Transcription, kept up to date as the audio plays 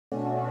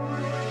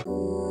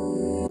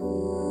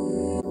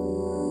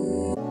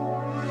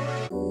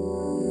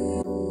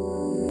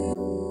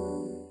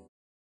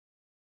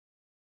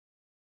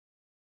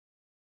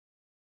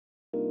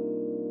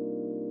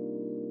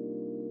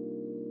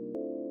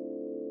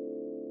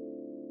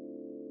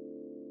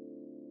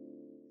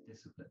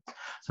disciplines.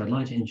 So I'd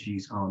like to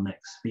introduce our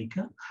next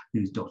speaker,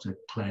 who's Dr.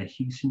 Claire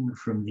Hewson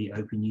from the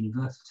Open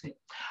University.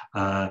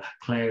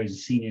 Claire is a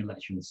senior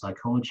lecturer in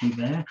psychology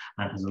there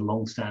and has a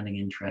long-standing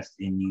interest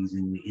in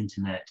using the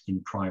internet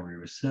in primary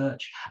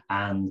research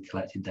and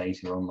collecting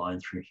data online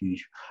through a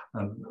huge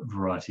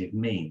variety of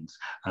means.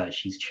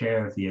 She's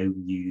chair of the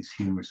OU's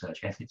Human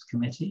Research Ethics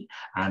Committee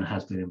and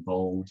has been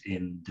involved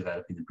in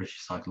developing the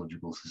British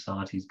Psychological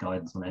Society's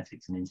guidance on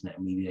ethics and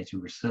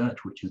internet-mediated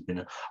research, which has been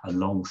a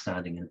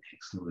long-standing and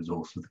excellent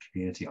resource for the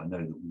community. I know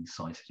that we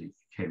cited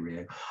at UK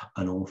Rio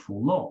an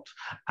awful lot,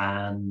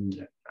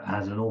 and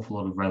has an awful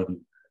lot of relevant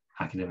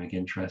academic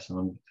interest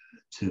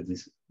to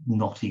this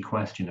knotty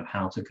question of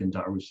how to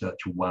conduct research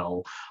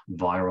well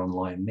via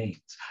online means.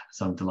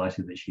 So I'm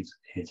delighted that she's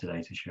here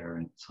today to share her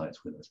insights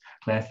with us.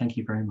 Claire, thank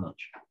you very much.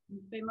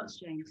 Thank you very much,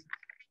 James.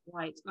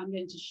 Right, I'm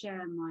going to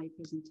share my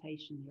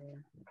presentation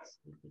here. Let's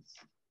see if this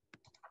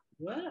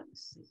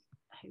works. It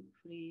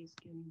hopefully is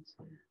going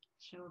to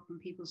show up on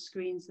people's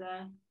screens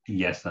there.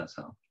 Yes, that's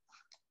all.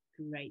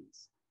 Great.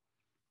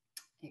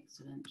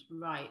 Excellent.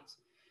 Right.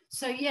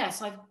 So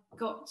yes, I've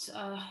got,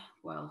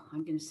 well,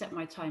 I'm going to set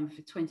my timer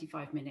for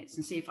 25 minutes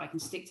and see if I can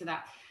stick to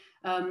that.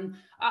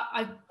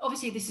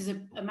 Obviously, this is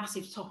a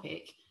massive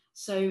topic.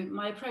 So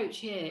my approach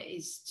here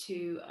is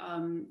to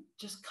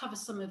just cover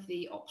some of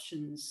the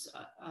options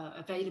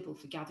available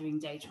for gathering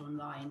data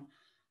online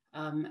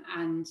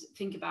and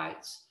think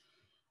about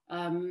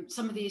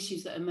some of the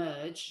issues that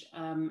emerge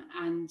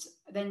and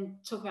then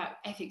talk about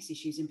ethics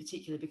issues in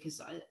particular,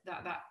 because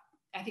that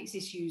ethics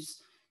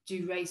issues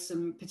do raise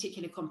some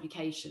particular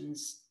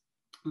complications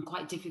and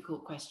quite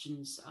difficult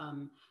questions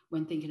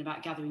when thinking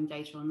about gathering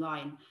data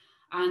online.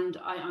 And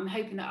I'm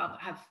hoping that I'll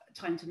have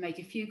time to make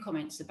a few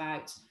comments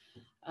about,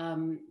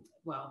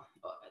 well,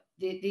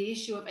 the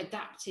issue of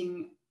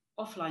adapting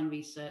offline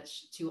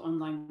research to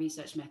online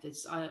research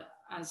methods.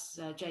 As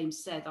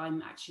James said,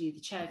 I'm actually the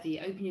chair of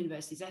the Open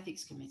University's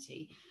Ethics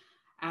Committee.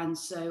 And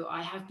so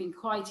I have been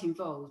quite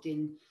involved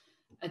in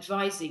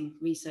advising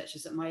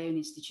researchers at my own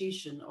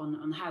institution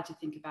on how to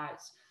think about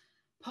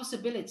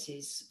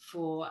possibilities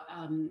for,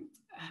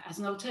 as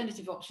an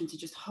alternative option to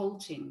just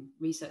halting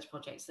research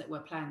projects that were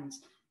planned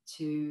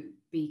to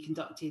be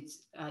conducted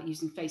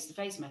using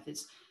face-to-face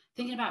methods,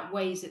 thinking about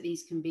ways that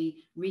these can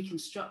be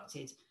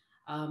reconstructed,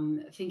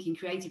 thinking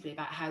creatively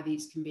about how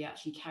these can be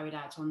actually carried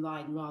out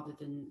online rather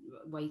than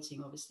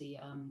waiting. Obviously,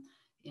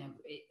 you know,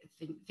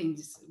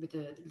 things with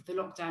the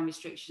lockdown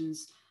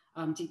restrictions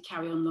did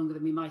carry on longer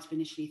than we might have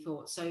initially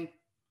thought. So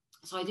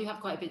I do have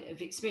quite a bit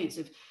of experience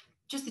of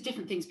just the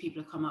different things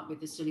people have come up with,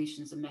 the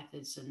solutions and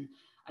methods,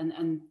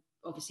 and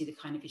obviously the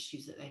kind of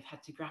issues that they've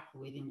had to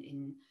grapple with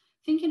in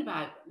thinking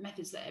about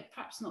methods that are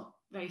perhaps not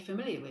very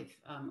familiar with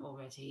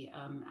already,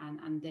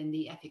 and then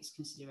the ethics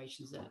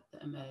considerations that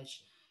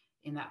emerge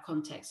in that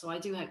context. So I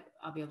do hope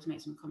I'll be able to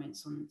make some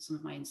comments on some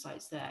of my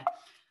insights there.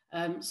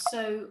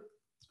 So,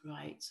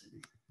 right,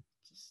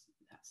 just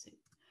that's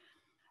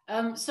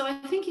it. So I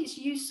think it's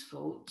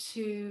useful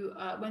to,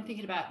 when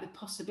thinking about the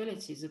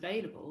possibilities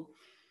available,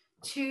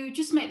 to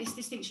just make this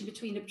distinction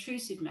between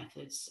obtrusive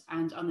methods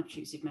and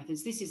unobtrusive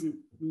methods. This isn't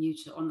new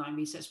to online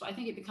research, but I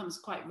think it becomes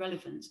quite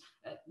relevant,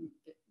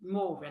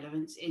 more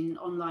relevant in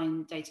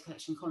online data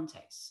collection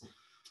contexts.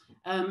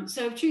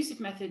 So obtrusive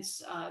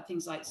methods,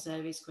 things like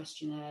surveys,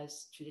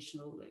 questionnaires,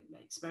 traditional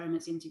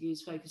experiments,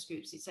 interviews, focus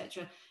groups,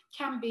 etc.,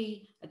 can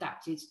be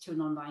adapted to an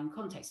online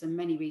context, and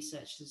many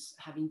researchers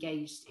have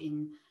engaged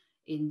in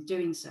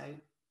doing so.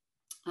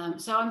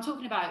 So I'm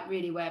talking about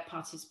really where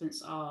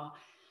participants are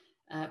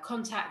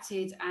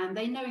contacted and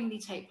they knowingly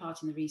take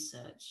part in the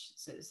research.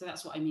 So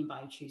that's what I mean by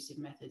obtrusive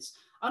methods.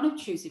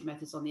 Unobtrusive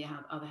methods, on the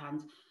other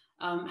hand,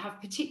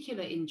 have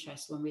particular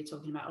interest when we're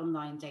talking about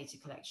online data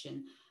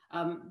collection.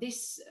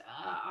 This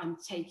I'm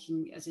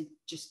taking as a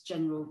just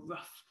general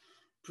rough,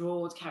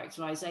 broad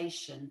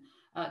characterization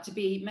to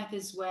be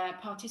methods where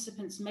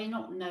participants may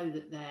not know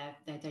that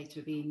their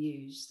data are being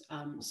used.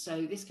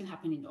 So this can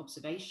happen in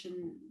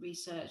observation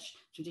research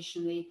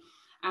traditionally.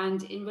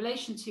 And in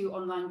relation to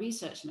online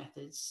research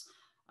methods,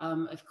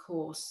 of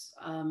course,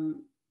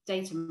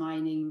 data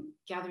mining,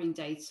 gathering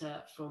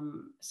data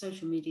from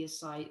social media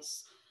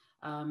sites,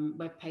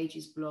 web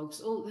pages,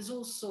 blogs, there's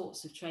all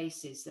sorts of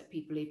traces that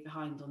people leave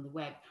behind on the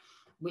web,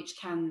 which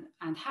can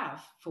and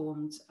have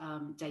formed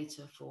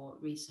data for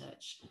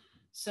research.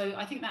 So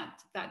I think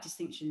that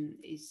distinction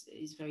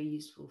is very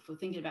useful for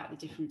thinking about the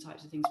different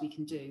types of things we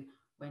can do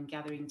when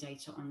gathering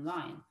data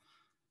online.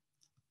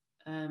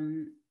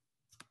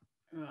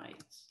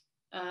 Right.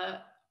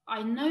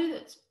 I know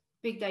that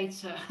big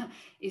data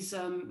is,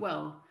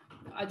 well,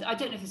 I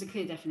don't know if there's a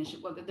clear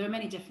definition. Well, there are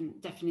many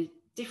different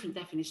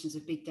definitions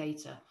of big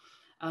data.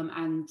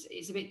 And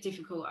it's a bit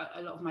difficult.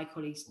 A lot of my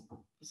colleagues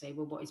say,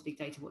 well, what is big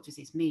data? What does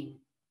this mean?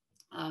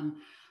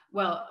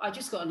 Well, I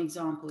just got an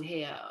example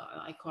here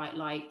I quite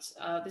liked.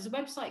 There's a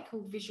website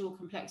called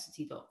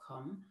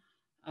visualcomplexity.com.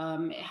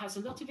 It has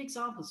a lot of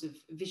examples of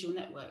visual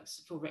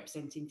networks for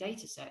representing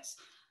data sets.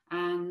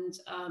 And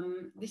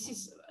this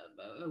is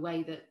a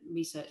way that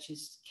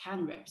researchers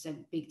can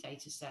represent big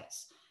data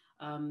sets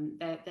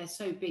They're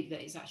so big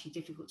that it's actually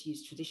difficult to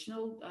use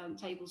traditional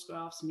tables,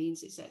 graphs,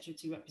 means, etc.,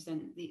 to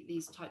represent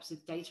these types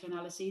of data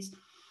analyses.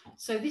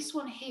 So this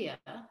one here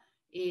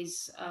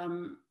is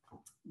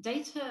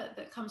data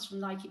that comes from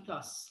Nike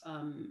Plus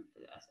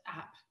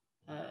app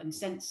and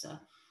sensor.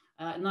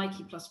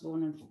 Nike Plus were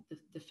one of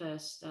the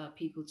first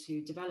people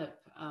to develop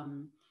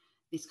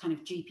this kind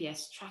of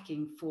GPS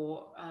tracking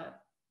for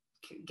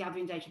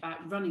gathering data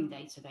about running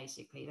data,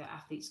 basically, that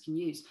athletes can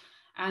use.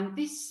 And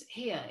this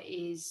here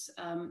is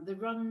the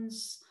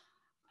runs,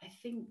 I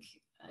think,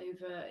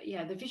 over,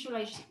 yeah, the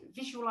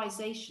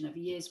visualization of a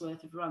year's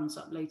worth of runs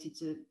uploaded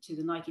to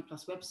the Nike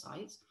Plus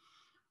website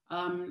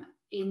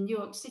in New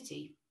York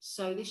City.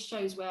 So this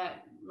shows where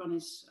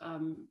runners'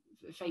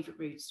 favorite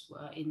routes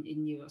were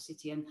in New York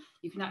City, and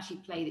you can actually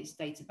play this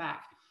data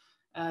back.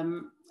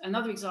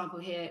 Another example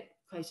here,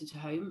 closer to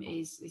home,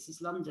 this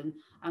is London,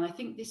 and I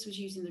think this was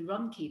using the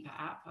Runkeeper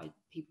app.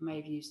 People may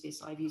have used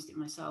this, I've used it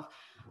myself,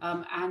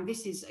 and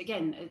this is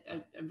again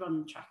a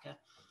run tracker,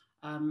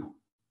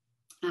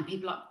 and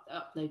people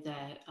upload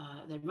their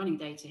running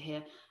data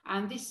here,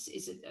 and this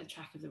is a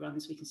track of the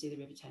runs. We can see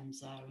the River Thames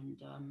there,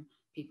 and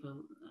people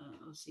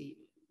obviously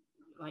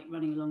like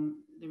running along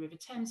the River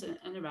Thames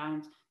and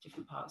around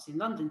different parts in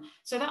London.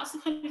 So that's the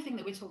kind of thing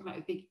that we're talking about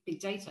with big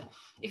data.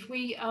 If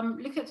we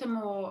look at a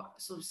more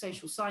sort of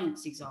social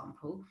science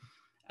example,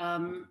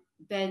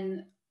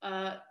 then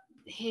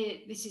here,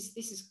 this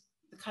is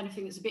the kind of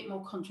thing that's a bit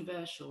more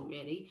controversial,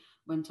 really,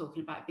 when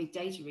talking about big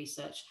data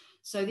research.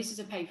 So this is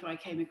a paper I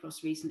came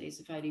across recently. It's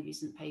a fairly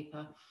recent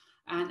paper.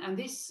 And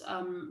this,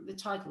 the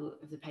title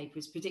of the paper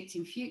is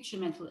Predicting Future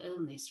Mental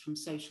Illness from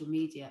Social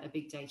Media, a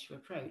Big Data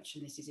Approach.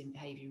 And this is in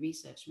Behaviour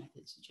Research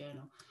Methods, a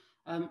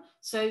journal.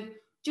 So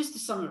just to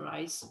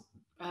summarise,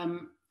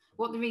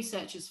 what the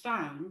researchers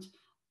found,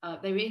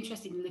 they were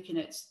interested in looking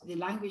at the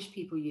language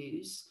people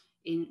use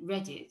in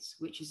Reddit,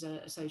 which is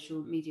a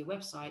social media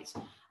website.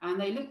 And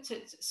they looked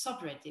at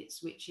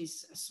subreddits, which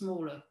is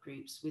smaller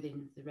groups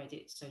within the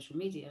Reddit social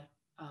media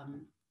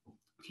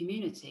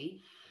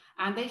community.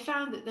 And they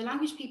found that the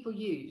language people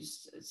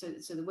used,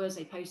 so the words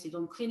they posted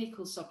on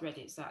clinical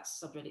subreddits, that's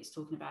subreddits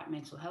talking about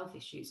mental health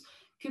issues,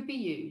 could be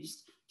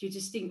used to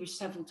distinguish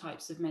several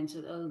types of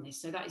mental illness.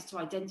 So that is to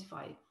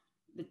identify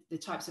the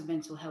types of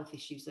mental health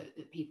issues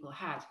that people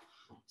had.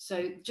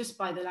 So just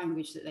by the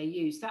language that they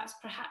use, that's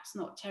perhaps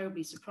not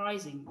terribly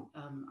surprising,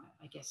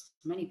 I guess,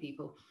 to many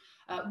people.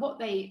 What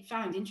they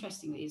found,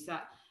 interestingly, is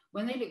that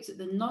when they looked at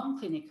the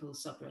non-clinical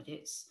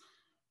subreddits,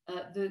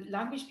 the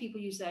language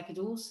people use there could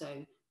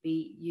also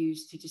be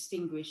used to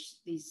distinguish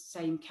these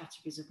same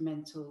categories of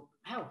mental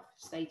health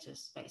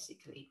status,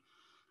 basically.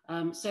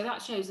 So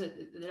that shows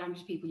that the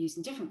language people use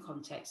in different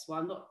contexts,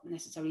 while not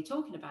necessarily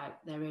talking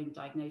about their own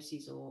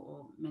diagnoses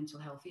or mental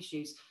health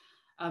issues,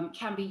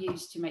 can be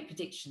used to make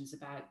predictions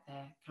about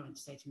their current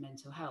state of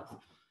mental health.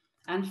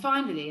 And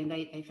finally, and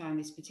they found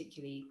this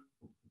particularly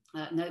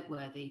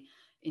noteworthy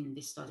in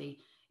this study,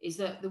 is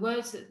that the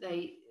words that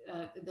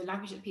the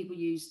language that people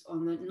used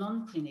on the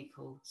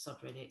non-clinical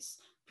subreddits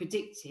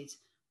predicted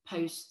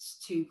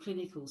posts to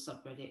clinical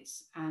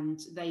subreddits,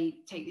 and they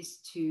take this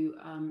to,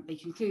 they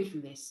conclude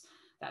from this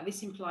that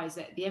this implies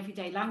that the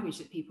everyday language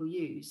that people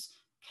use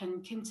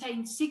can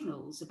contain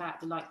signals about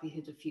the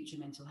likelihood of future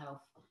mental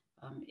health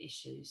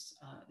issues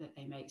that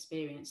they may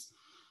experience.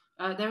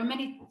 There are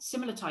many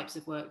similar types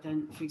of work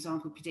done, for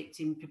example,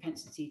 predicting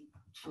propensity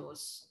for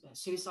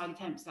suicide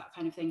attempts, that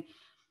kind of thing.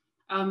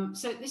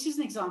 So this is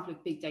an example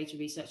of big data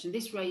research, and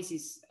this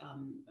raises,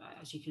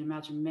 as you can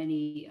imagine,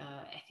 many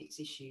ethics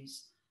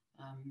issues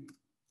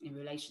in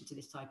relation to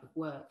this type of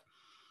work.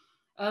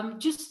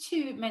 Just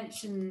to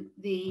mention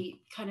the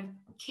kind of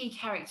key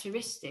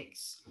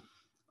characteristics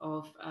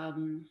of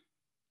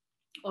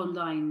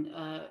online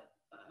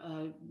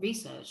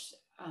research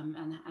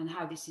and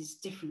how this is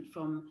different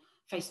from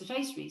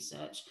face-to-face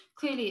research.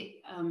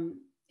 Clearly,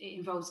 it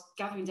involves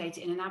gathering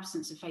data in an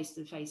absence of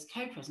face-to-face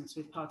co-presence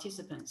with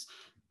participants.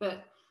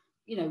 But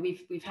you know,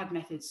 we've had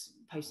methods,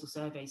 postal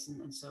surveys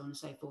and so on and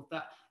so forth,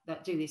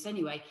 that do this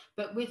anyway.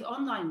 But with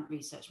online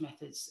research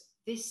methods,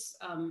 this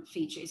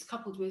feature is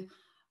coupled with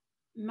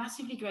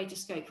massively greater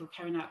scope for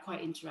carrying out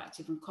quite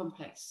interactive and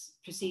complex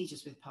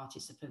procedures with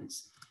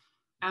participants.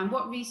 And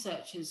what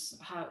researchers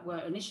were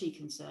initially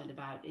concerned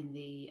about in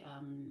the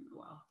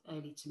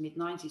early to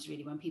mid-90s,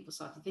 really, when people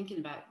started thinking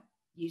about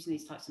using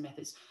these types of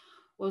methods,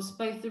 was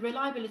both the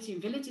reliability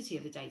and validity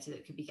of the data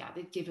that could be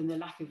gathered, given the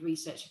lack of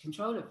researcher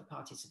control of the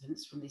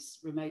participants from this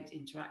remote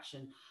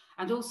interaction,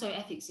 and also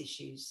ethics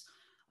issues.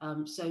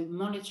 So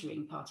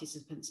monitoring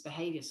participants'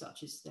 behaviour,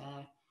 such as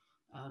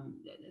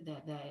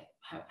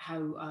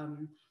how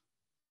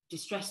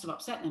distressed or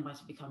upset they might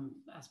have become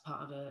as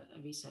part of a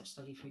research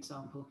study, for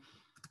example.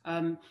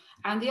 And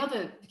the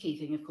other key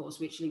thing, of course,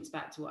 which links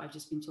back to what I've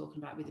just been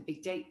talking about with the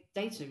big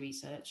data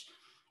research,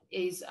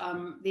 is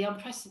the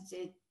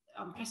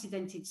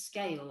unprecedented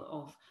scale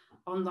of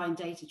online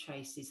data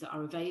traces that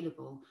are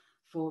available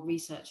for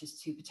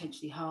researchers to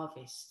potentially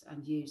harvest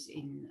and use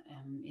in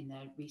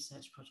their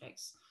research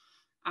projects.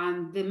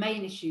 And the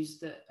main issues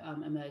that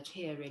emerge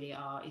here really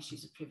are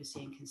issues of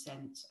privacy and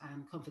consent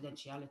and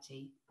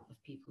confidentiality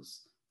of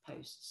people's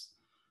posts.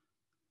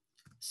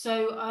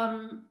 So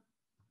I'm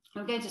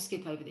going to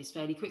skip over this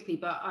fairly quickly,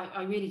 but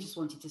I really just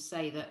wanted to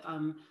say that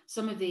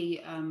some of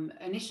the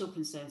initial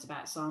concerns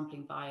about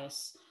sampling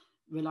bias,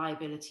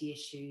 reliability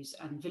issues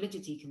and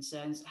validity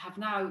concerns have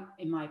now,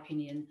 in my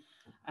opinion,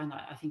 and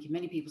I think in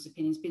many people's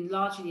opinions, been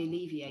largely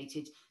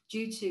alleviated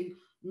due to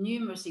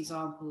numerous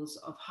examples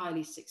of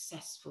highly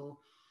successful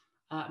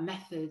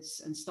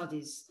methods and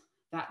studies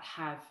that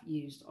have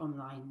used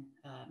online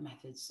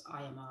methods,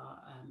 IMR,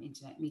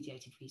 internet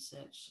mediated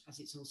research, as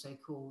it's also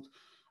called.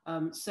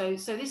 So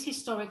this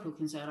historical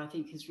concern, I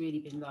think, has really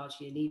been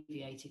largely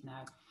alleviated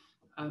now.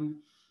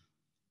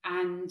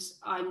 And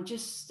I'm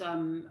just,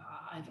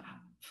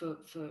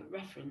 for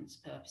reference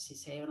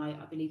purposes here, and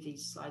I believe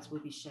these slides will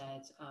be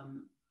shared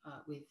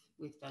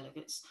with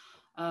delegates.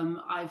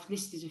 I've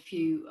listed a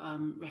few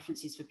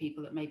references for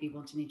people that maybe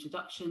want an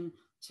introduction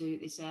to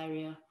this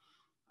area,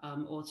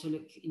 or to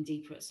look in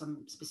deeper at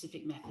some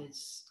specific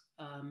methods.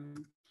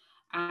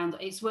 And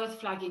it's worth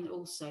flagging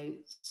also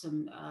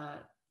some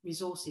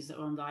resources that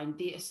are online.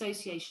 The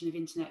Association of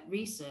Internet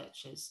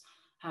Researchers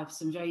have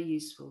some very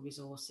useful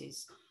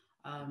resources,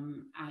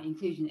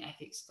 including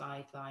ethics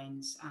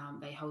guidelines.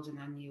 They hold an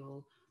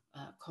annual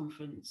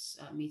conference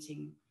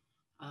meeting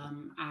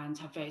and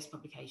have various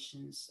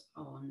publications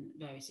on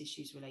various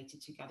issues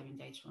related to gathering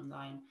data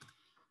online.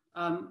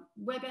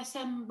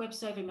 WebSM, Web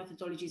Survey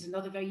Methodology, is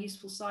another very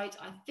useful site.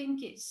 I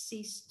think it's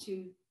ceased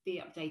to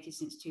be updated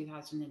since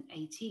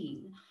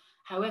 2018.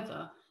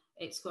 However,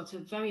 it's got a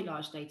very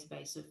large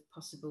database of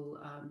possible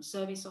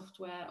survey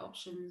software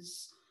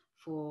options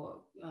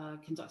for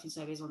conducting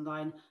surveys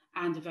online,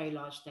 and a very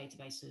large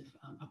database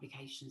of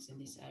publications in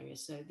this area.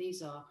 So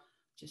these are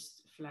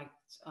just flagged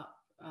up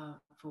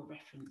for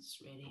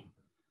reference, really.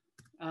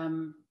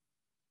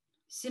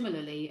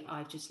 Similarly,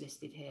 I've just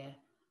listed here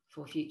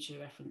for future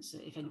reference,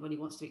 if anybody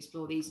wants to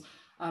explore these,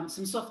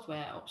 some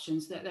software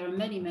options. There are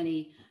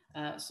many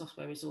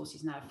software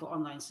resources now for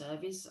online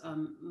surveys,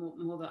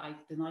 more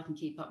than I can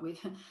keep up with.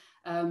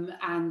 And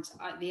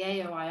the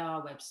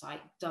AOIR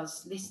website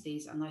does list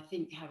these, and I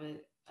think have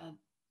a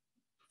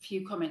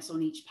few comments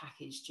on each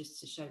package just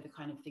to show the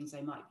kind of things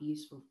they might be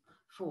useful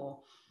for.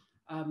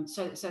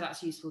 So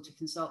that's useful to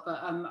consult.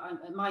 But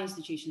at my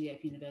institution, the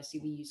Open University,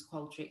 we use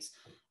Qualtrics.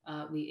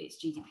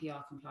 It's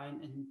GDPR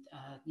compliant and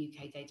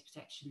UK Data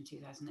Protection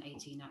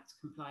 2018 Act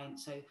compliant.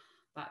 So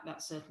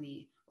that's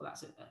certainly, well,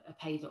 that's a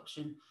paid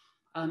option.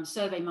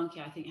 SurveyMonkey,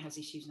 I think, has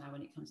issues now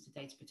when it comes to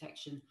data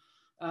protection.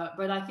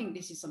 But I think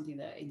this is something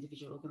that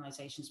individual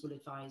organisations will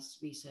advise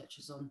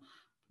researchers on.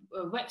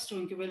 Webster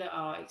and Gorilla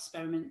are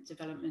experiment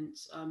development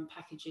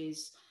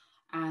packages.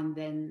 And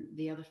then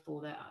the other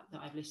four that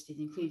I've listed,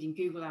 including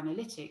Google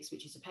Analytics,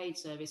 which is a paid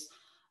service,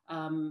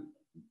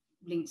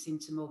 links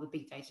into more the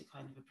big data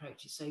kind of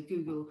approaches. So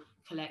Google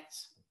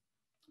collects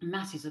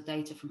masses of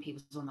data from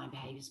people's online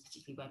behaviours,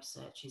 particularly web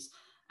searches.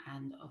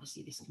 And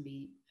obviously this can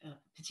be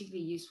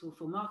particularly useful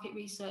for market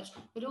research,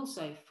 but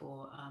also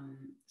for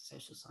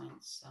social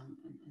science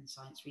and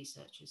science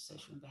researchers,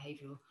 social and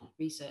behavioural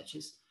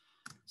researchers.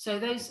 So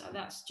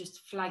that's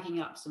just flagging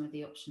up some of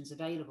the options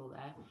available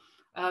there.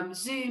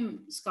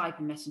 Zoom, Skype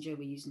and Messenger,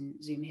 we're using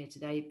Zoom here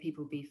today,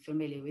 people will be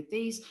familiar with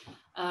these,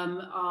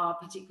 are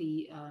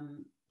particularly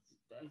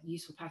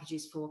useful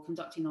packages for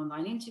conducting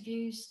online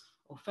interviews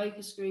or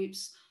focus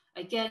groups.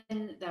 Again,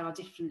 there are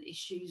different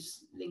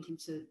issues linking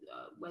to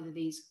whether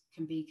these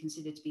can be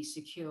considered to be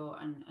secure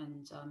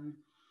and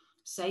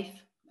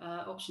safe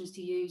options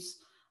to use.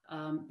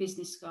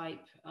 Business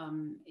Skype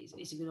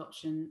is a good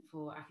option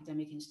for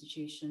academic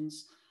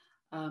institutions.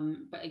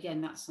 But again,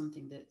 that's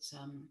something that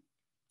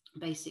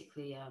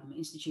basically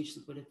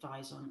institutions would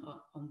advise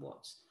on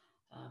what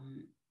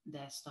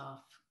their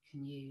staff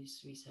can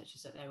use,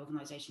 researchers at their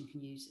organisation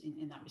can use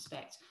in that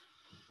respect.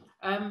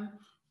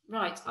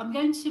 Right, I'm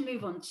going to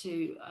move on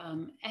to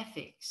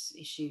ethics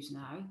issues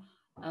now.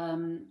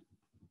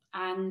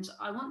 And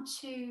I want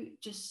to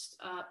just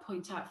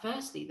point out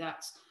firstly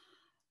that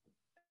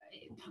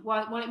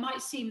while it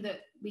might seem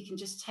that we can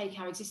just take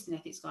our existing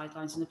ethics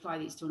guidelines and apply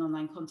these to an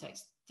online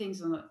context,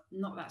 things are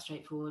not that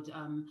straightforward.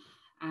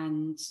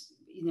 And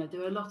you know,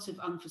 there are a lot of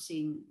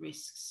unforeseen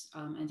risks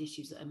and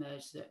issues that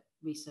emerge that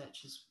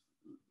researchers,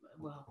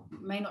 well,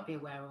 may not be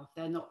aware of.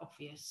 They're not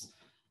obvious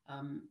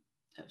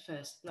at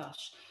first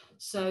blush.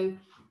 So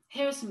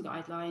here are some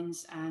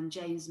guidelines, and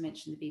James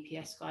mentioned the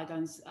BPS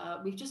guidelines.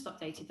 We've just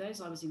updated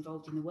those. I was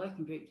involved in the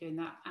working group doing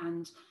that,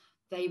 and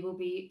they will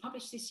be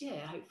published this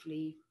year,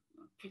 hopefully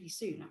pretty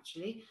soon,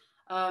 actually.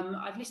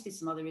 I've listed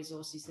some other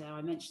resources there.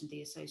 I mentioned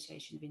the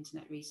Association of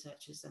Internet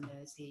Researchers, and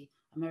there's the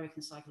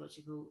American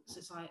Psychological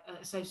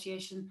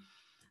Association.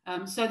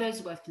 So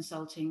those are worth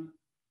consulting.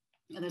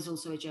 And there's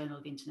also a Journal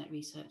of Internet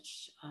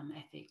Research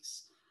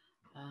Ethics,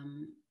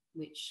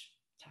 which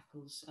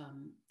tackles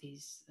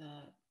these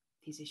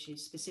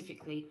issues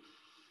specifically.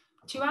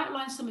 To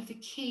outline some of the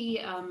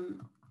key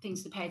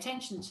things to pay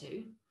attention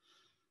to,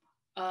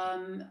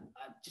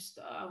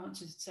 I want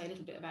to say a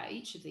little bit about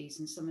each of these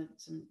and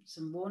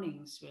some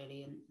warnings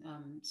really,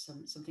 and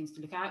some things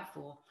to look out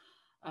for,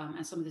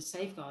 and some of the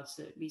safeguards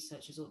that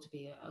researchers ought to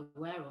be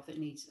aware of that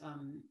needs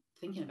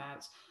thinking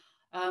about.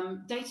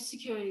 Data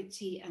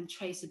security and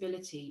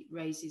traceability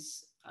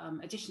raises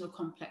additional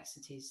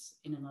complexities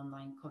in an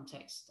online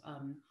context,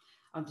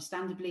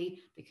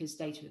 understandably, because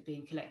data are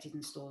being collected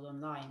and stored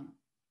online.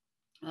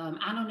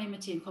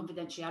 Anonymity and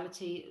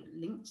confidentiality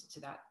linked to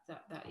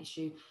that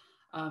issue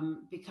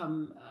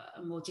become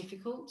more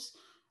difficult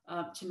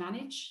to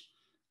manage.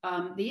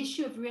 The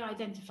issue of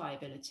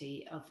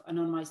re-identifiability of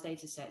anonymized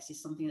data sets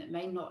is something that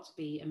may not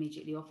be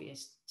immediately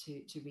obvious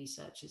to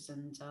researchers,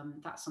 and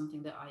that's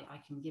something that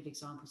I can give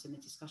examples in the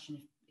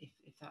discussion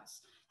if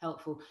that's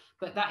helpful,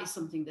 but that is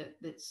something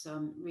that's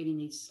really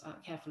needs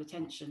careful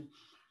attention.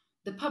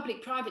 The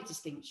public-private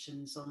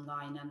distinctions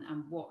online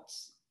and what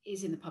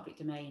is in the public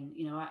domain,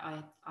 you know,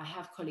 I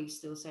have colleagues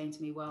still saying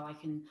to me, well,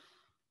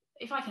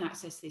 if I can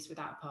access this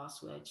without a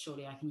password,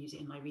 surely I can use it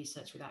in my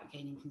research without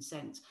gaining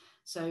consent.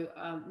 So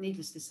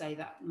needless to say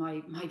that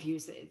my view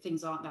is that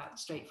things aren't that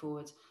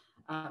straightforward.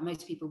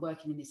 Most people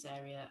working in this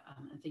area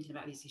and thinking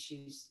about these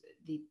issues,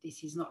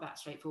 this is not that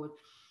straightforward.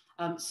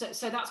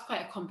 So that's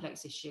quite a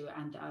complex issue,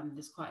 and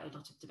there's quite a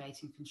lot of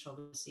debate and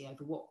controversy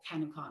over what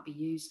can and can't be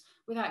used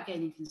without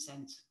gaining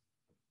consent.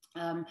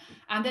 And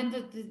then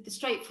the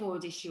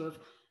straightforward issue of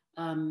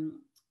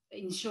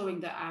ensuring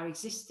that our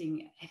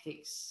existing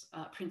ethics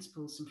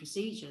principles and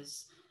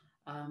procedures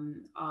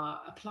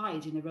are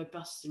applied in a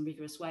robust and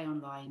rigorous way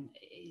online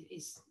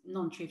is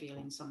non-trivial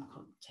in some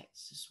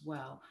contexts as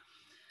well.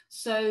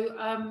 So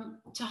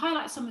to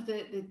highlight some of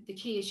the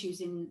key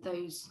issues in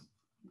those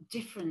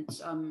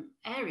different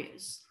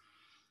areas,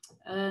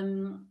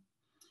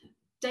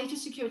 data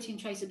security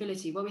and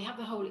traceability, well, we have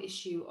the whole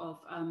issue of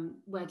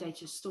where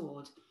data is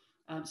stored.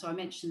 So I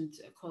mentioned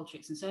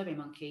Qualtrics and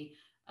SurveyMonkey.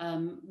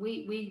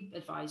 We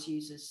advise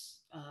users,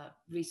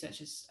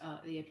 researchers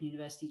at the Open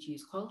University to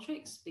use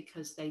Qualtrics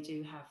because they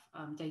do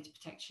have data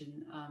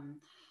protection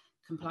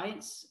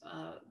compliance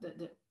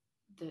that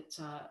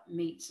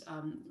meet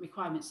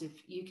requirements of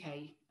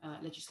UK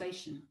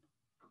legislation.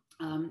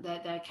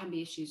 There can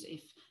be issues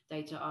if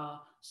data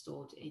are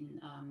stored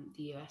in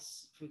the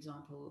US, for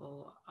example,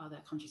 or other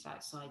countries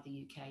outside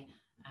the UK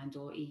and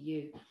or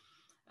EU.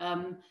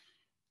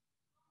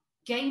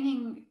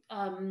 Gaining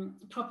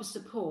proper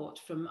support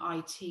from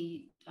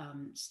IT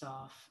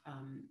staff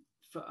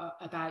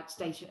about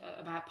data,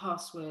 about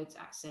passwords,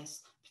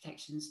 access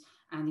protections,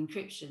 and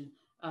encryption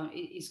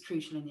is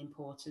crucial and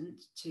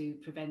important to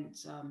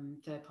prevent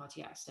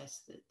third-party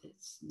access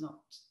that's not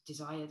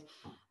desired,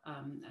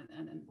 and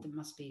that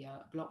must be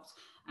blocked,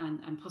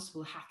 and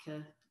possible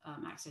hacker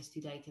access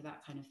to data,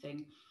 that kind of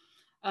thing.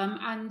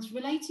 And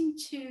relating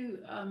to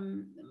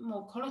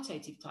more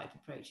qualitative type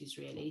approaches,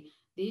 really,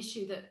 the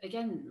issue that,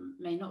 again,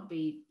 may not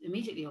be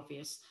immediately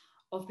obvious,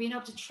 of being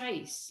able to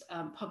trace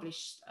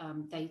published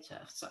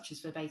data, such as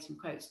verbatim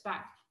quotes,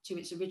 back to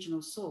its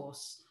original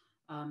source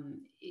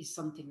is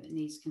something that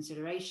needs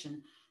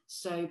consideration.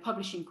 So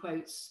publishing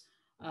quotes,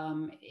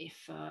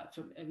 if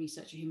from a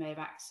researcher who may have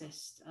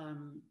accessed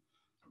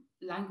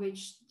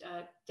language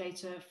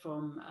data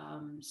from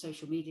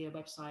social media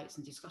websites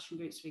and discussion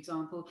groups, for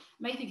example,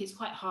 may think it's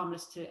quite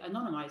harmless to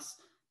anonymize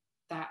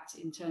that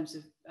in terms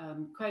of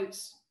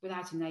quotes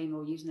without a name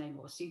or username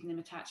or pseudonym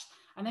attached,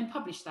 and then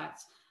publish that,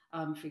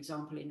 for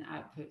example, in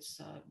outputs,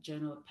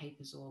 journal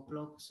papers or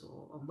blogs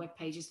or on web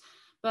pages.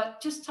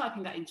 But just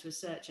typing that into a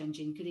search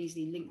engine could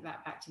easily link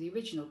that back to the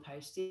original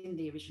post in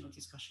the original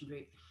discussion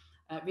group,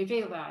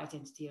 reveal the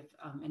identity of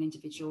an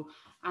individual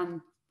and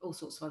all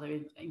sorts of other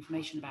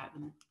information about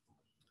them.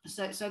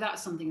 So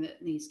that's something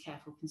that needs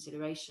careful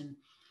consideration.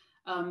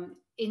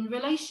 In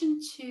relation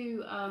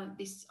to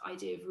this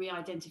idea of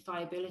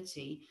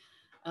re-identifiability,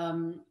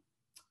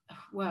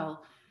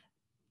 well,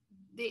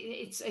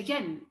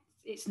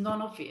 it's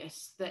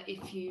non-obvious that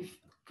if you've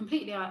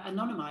completely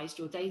anonymized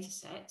your data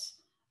set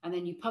and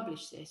then you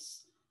publish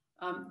this,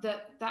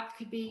 that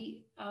could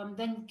be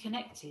then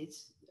connected,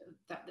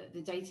 that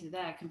the data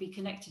there can be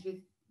connected with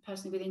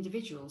personally with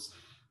individuals.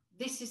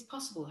 This is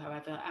possible,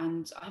 however,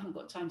 and I haven't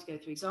got time to go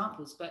through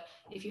examples, but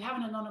if you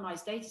have an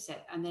anonymized data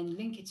set and then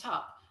link it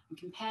up and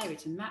compare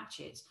it and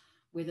match it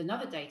with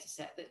another data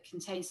set that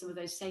contains some of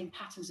those same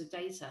patterns of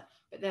data,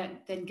 but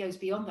then goes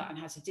beyond that and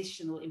has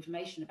additional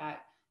information about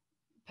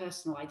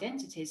personal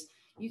identities,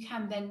 you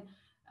can then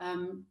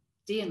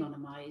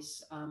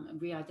de-anonymize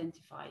and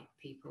re-identify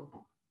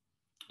people,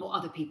 or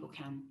other people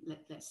can,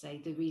 let's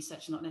say. The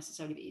research, not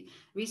necessarily,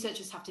 but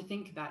researchers have to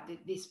think about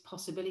this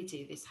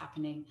possibility of this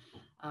happening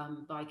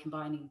by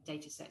combining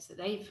data sets that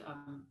they've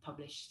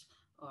published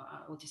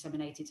or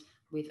disseminated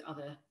with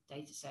other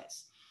data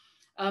sets.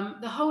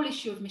 The whole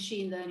issue of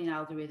machine learning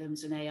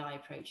algorithms and AI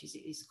approaches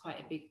is quite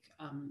a big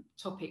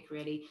topic,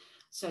 really.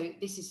 So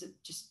this is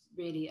just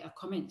really a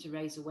comment to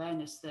raise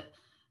awareness that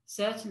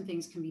certain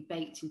things can be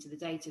baked into the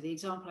data. The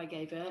example I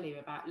gave earlier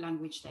about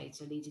language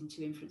data leading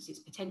to inferences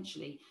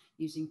potentially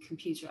using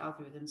computer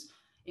algorithms,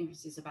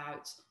 inferences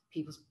about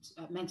people's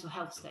mental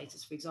health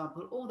status, for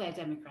example, or their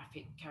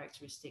demographic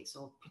characteristics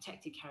or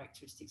protected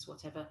characteristics,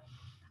 whatever.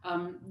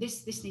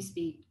 This needs to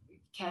be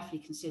carefully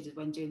considered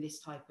when doing this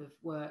type of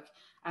work,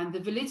 and the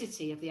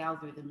validity of the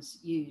algorithms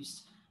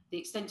used, the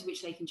extent to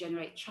which they can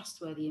generate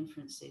trustworthy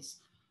inferences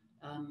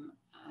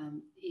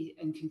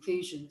and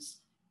conclusions,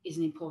 is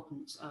an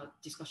important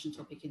discussion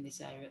topic in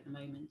this area at the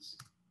moment.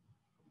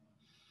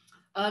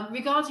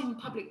 Regarding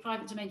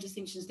public-private domain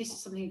distinctions, this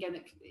is something, again,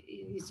 that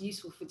is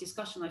useful for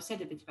discussion. I've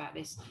said a bit about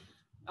this,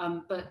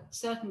 but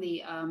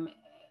certainly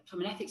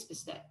from an ethics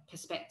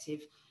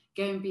perspective,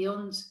 going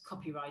beyond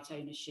copyright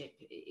ownership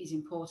is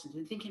important,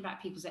 and thinking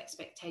about people's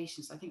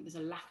expectations. I think there's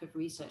a lack of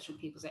research on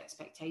people's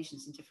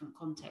expectations in different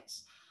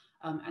contexts.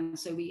 And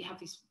so we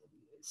have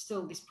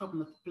still this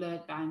problem of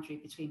blurred boundary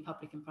between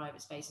public and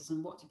private spaces,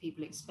 and what do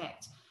people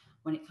expect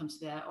when it comes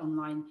to their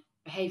online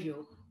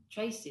behavioural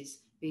traces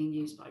being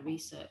used by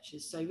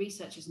researchers. So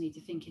researchers need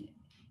to think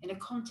in a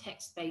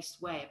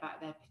context-based way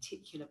about their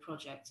particular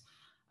project,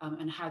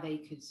 and how they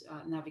could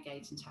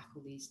navigate and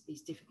tackle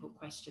these difficult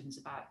questions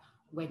about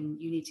when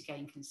you need to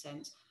gain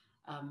consent,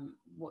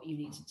 what you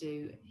need to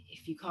do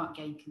if you can't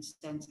gain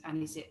consent,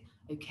 and is it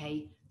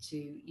okay to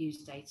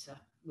use data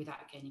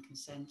without gaining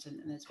consent,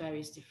 and there's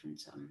various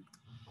different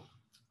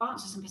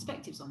answers and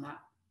perspectives on that.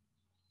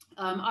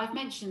 I've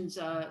mentioned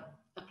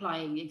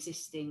applying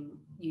existing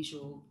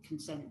usual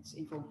consent,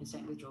 informed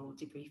consent withdrawal,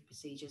 debrief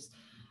procedures.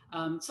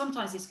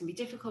 Sometimes this can be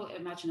difficult.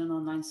 Imagine an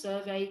online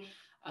survey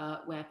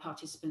where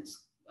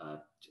participants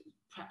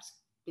perhaps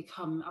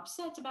become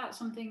upset about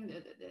something,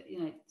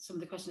 some of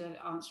the questions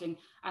they're answering,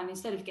 and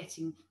instead of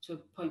getting to a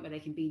point where they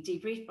can be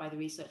debriefed by the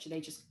researcher, they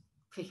just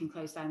click and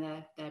close down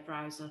their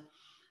browser.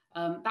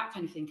 That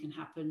kind of thing can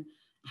happen.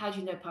 How do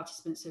you know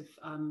participants have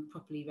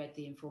properly read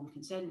the informed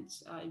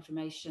consent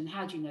information?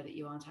 How do you know that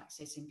you aren't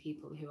accessing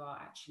people who are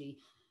actually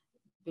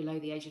below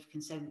the age of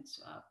consent,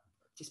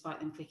 despite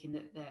them clicking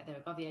that they're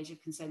above the age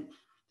of consent?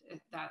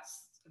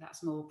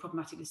 That's more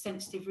problematic with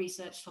sensitive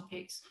research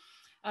topics.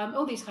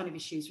 All these kind of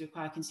issues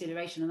require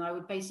consideration, and I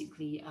would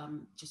basically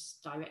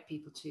just direct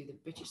people to the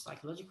British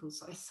Psychological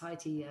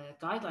Society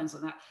guidelines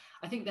on that.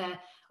 I think they're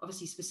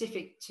obviously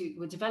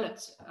were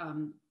developed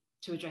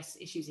to address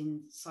issues in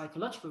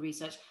psychological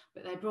research,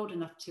 but they're broad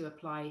enough to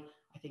apply,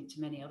 I think, to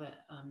many other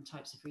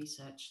types of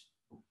research.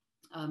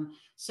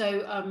 So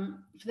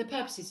for the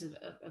purposes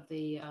of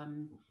the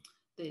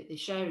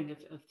sharing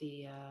of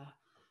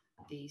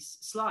these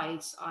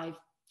slides, I've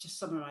just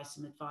summarise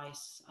some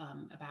advice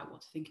about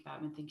what to think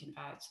about when thinking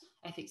about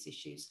ethics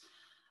issues,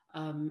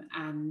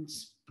 and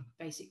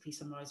basically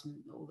summarise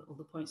all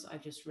the points that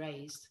I've just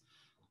raised.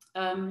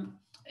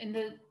 In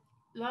the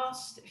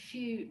last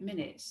few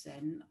minutes,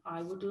 then,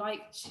 I would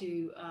like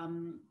to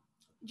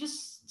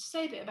just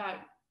say a bit about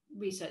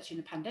research in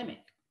a pandemic.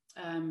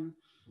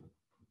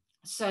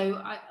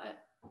 So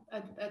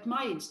at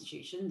my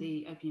institution,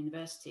 the Open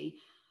University,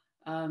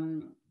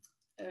 around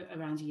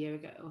a year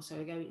ago or so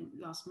ago,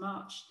 last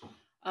March,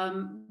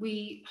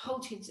 we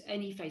halted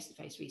any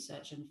face-to-face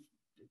research and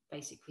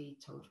basically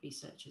told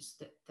researchers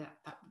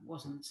that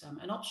wasn't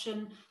an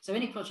option. So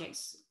any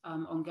projects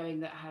ongoing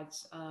that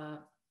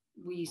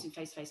were using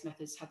face-to-face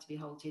methods had to be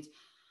halted,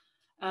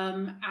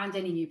 and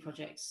any new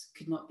projects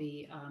could not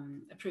be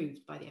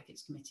approved by the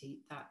ethics committee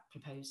that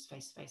proposed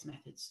face-to-face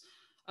methods.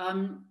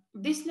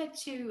 This led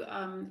to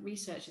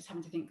researchers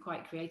having to think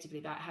quite creatively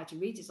about how to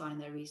redesign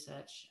their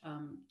research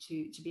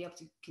to be able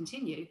to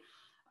continue,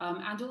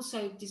 and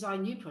also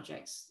design new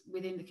projects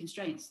within the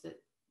constraints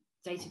that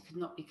data could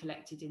not be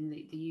collected in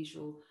the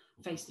usual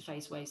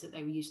face-to-face ways that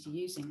they were used to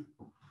using.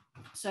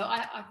 So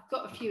I've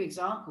got a few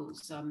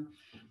examples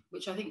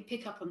which I think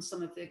pick up on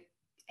some of the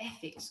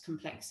ethics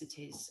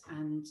complexities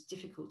and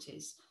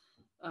difficulties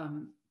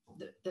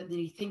that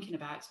need thinking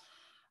about.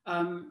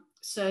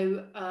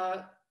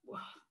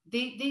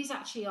 These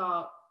actually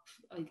are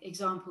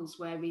examples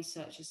where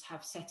researchers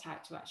have set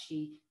out to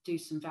actually do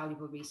some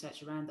valuable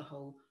research around the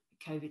whole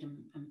COVID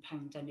and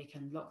pandemic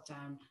and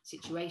lockdown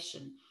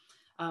situation,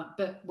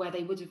 but where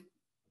they would have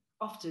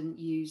often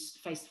used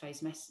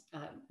face-to-face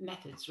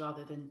methods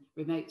rather than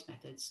remote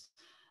methods.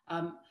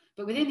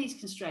 But within these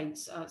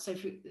constraints,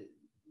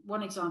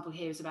 one example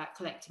here is about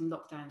collecting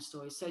lockdown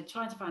stories. So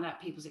trying to find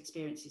out people's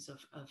experiences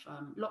of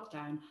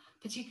lockdown,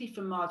 particularly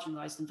from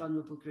marginalised and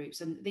vulnerable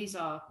groups. And these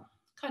are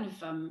kind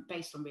of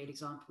based on real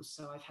examples,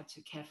 so I've had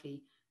to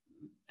carefully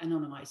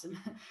anonymise them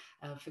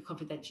for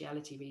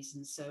confidentiality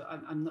reasons. So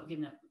I'm not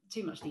giving up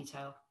too much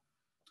detail.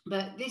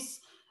 But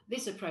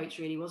this approach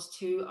really was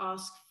to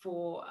ask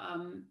for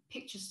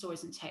pictures,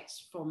 stories and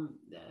text from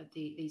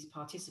these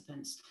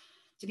participants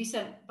to be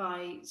sent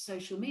by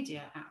social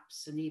media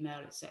apps and email,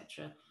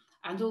 etc.,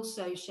 and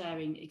also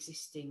sharing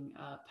existing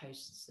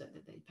posts that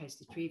they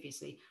posted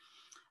previously.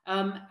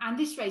 And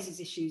this raises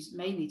issues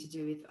mainly to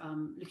do with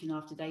looking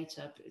after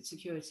data,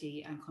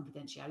 security and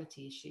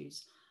confidentiality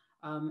issues,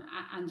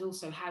 and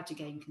also how to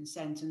gain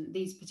consent. And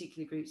these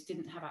particular groups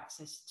didn't have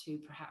access to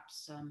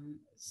perhaps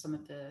some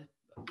of the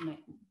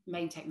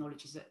main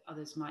technologies that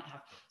others might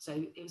have.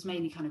 So it was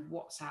mainly kind of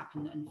WhatsApp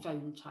and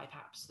phone type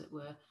apps that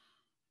were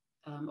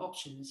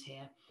options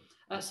here.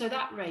 So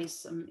that raised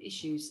some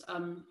issues.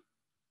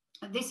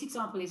 This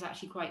example is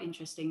actually quite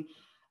interesting.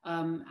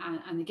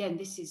 And again,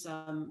 this is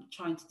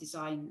trying to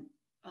design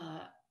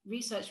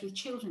research with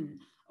children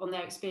on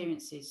their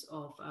experiences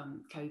of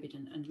COVID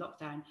and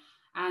lockdown.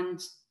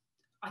 And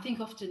I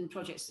think often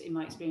projects, in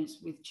my experience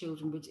with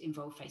children, would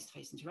involve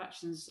face-to-face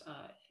interactions.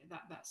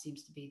 That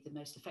seems to be the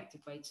most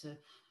effective way to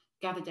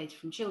gather data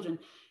from children.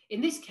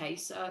 In this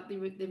case,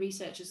 the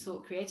researchers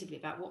thought creatively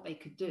about what they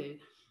could do,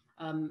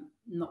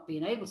 not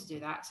being able to do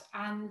that.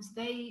 And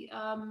they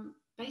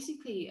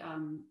basically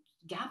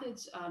gathered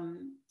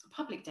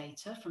public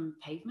data from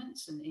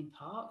pavements and in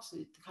parks,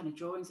 the kind of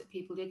drawings that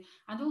people did,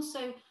 and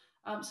also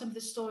some of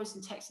the stories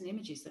and text and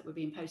images that were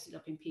being posted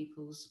up in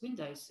people's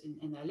windows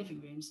in their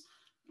living rooms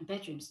and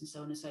bedrooms and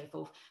so on and so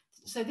forth.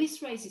 So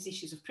this raises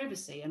issues of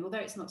privacy, and although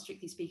it's not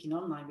strictly speaking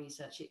online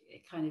research,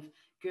 it kind of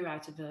grew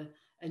out of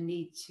a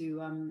need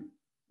to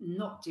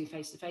not do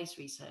face-to-face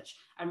research,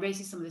 and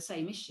raises some of the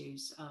same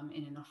issues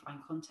in an offline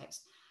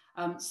context.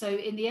 So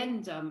in the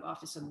end,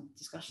 after some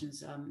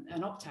discussions,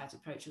 an opt-out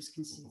approach was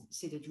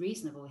considered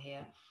reasonable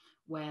here,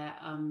 where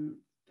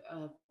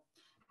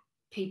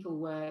people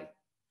were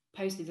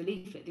posted a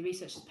leaflet, the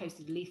researchers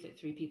posted a leaflet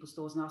through people's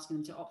doors and asking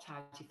them to opt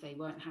out if they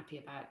weren't happy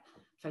about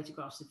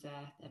photographs of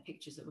their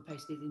pictures that were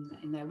posted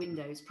in their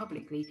windows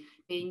publicly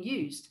being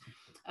used.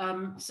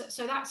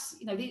 So that's,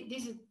 you know,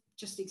 these are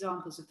just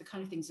examples of the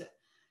kind of things that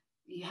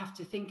you have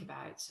to think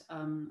about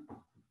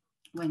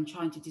when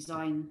trying to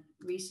design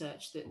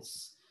research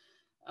that's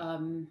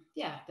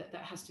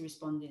that has to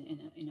respond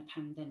in a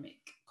pandemic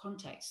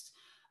context.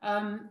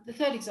 The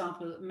third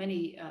example,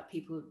 many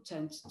people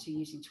turned to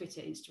using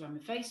Twitter, Instagram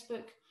and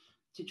Facebook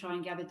to try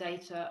and gather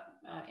data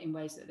in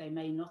ways that they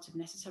may not have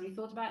necessarily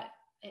thought about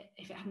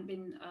if it hadn't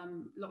been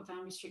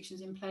lockdown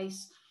restrictions in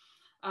place.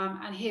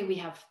 And here we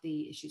have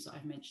the issues that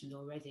I've mentioned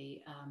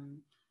already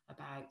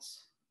about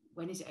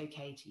when is it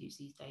okay to use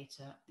these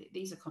data.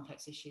 These are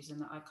complex issues,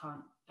 and I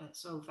can't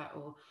solve that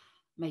or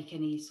make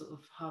any sort of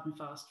hard and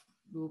fast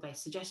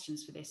rule-based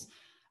suggestions for this.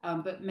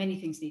 But many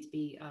things need to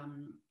be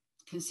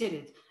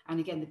considered. And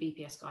again, the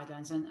BPS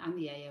guidelines and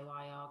the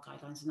AOIR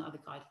guidelines and other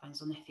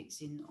guidelines on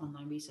ethics in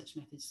online research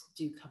methods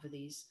do cover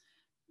these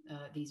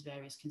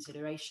various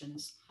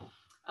considerations.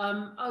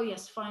 Oh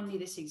yes, finally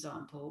this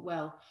example.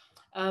 Well,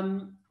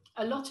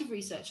 a lot of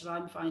researchers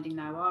I'm finding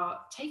now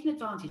are taking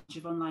advantage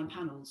of online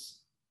panels.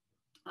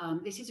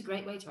 This is a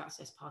great way to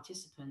access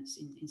participants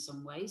in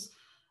some ways.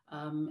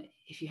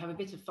 If you have a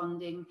bit of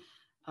funding,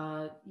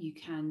 you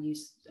can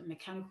use a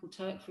Mechanical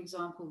Turk, for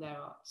example. There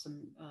are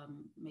some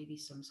maybe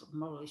some sort of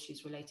moral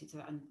issues related to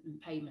that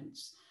and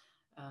payments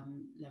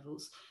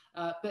levels.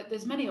 But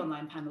there's many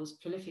online panels.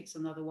 Prolific's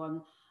another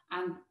one,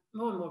 and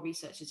more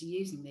researchers are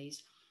using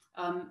these.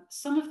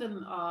 Some of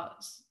them are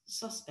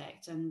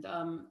suspect, and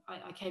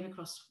I came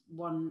across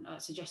one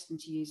suggestion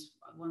to use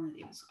one.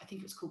 I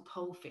think it was called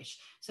Polefish.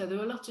 So there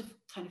are a lot of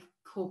kind of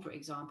corporate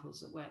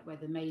examples where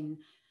the main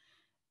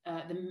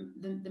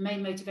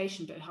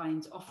motivation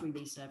behind offering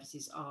these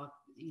services are,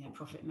 you know,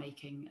 profit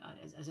making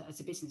as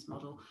a business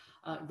model,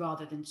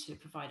 rather than to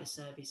provide a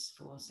service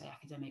for, say,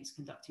 academics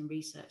conducting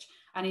research.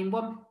 And in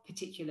one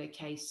particular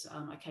case,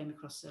 I came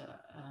across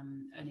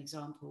an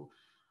example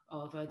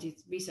of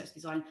research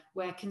design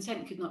where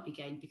consent could not be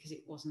gained because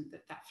it wasn't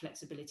that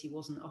flexibility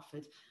wasn't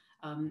offered,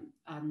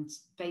 and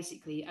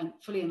basically, and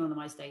fully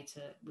anonymized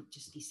data would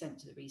just be sent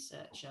to the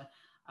researcher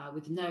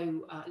with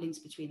no links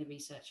between the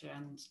researcher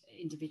and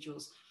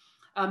individuals.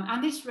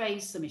 And this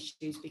raised some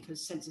issues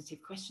because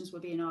sensitive questions were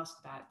being asked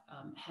about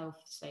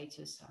health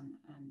status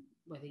and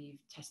whether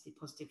you've tested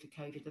positive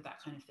for COVID or that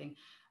kind of thing.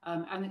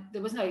 And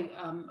there was no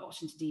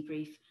option to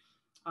debrief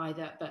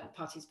either, but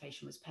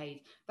participation was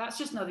paid. That's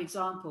just another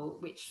example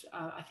which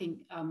I think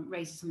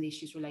raises some of the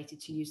issues related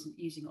to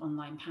using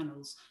online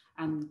panels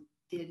and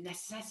the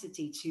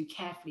necessity to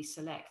carefully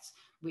select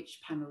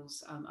which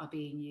panels are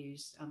being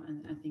used,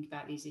 and think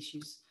about these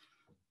issues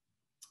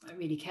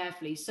really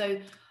carefully. So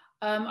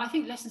I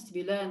think lessons to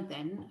be learned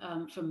then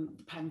from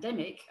the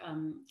pandemic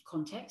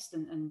context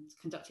and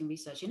conducting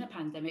research in a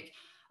pandemic.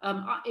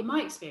 In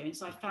my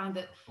experience, I found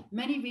that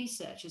many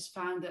researchers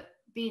found that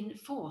being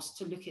forced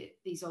to look at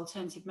these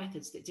alternative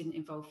methods that didn't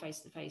involve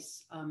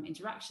face-to-face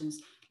interactions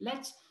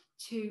led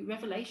to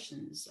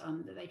revelations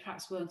that they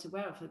perhaps weren't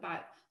aware of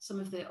about some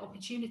of the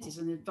opportunities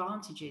and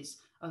advantages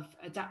of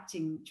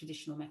adapting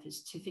traditional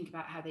methods to think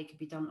about how they could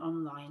be done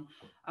online.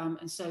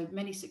 And so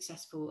many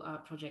successful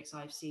projects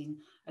I've seen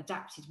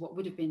adapted what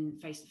would have been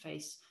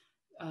face-to-face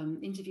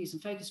interviews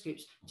and focus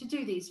groups to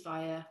do these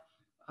via,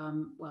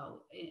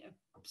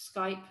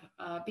 Skype,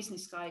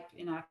 business Skype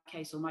in our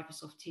case, or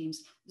Microsoft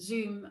Teams.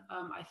 Zoom,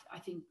 I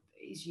think,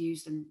 is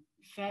used and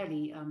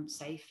fairly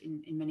safe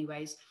in many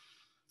ways.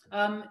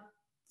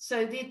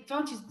 So the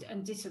advantages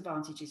and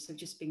disadvantages have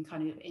just been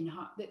kind of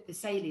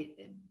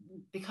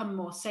become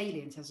more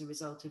salient as a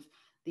result of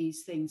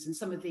these things. And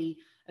some of the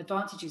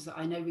advantages that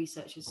I know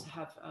researchers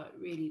have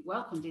really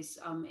welcomed is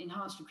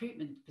enhanced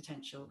recruitment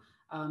potential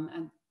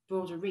and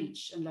broader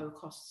reach and lower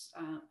costs,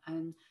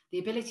 and the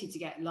ability to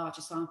get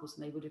larger samples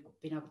than they would have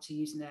been able to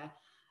use in their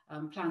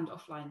planned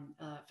offline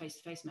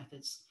face-to-face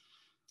methods.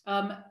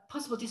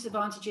 Possible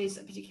disadvantages,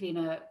 particularly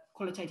in a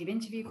qualitative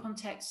interview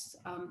context,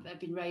 that have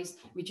been raised: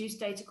 reduced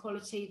data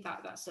quality.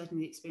 That's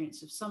certainly the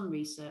experience of some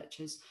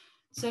researchers.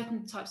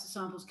 Certain types of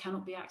samples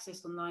cannot be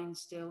accessed online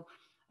still.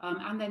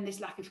 And then this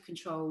lack of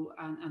control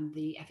and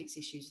the ethics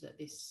issues that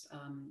this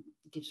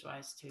gives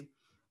rise to.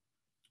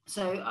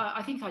 So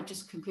I think I'd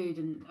just conclude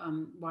and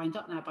wind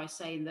up now by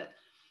saying that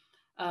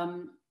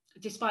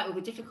despite all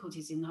the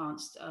difficulties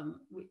enhanced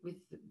with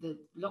the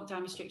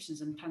lockdown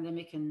restrictions and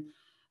pandemic and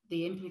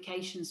the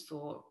implications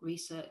for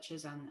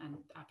researchers and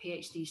our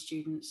PhD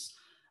students,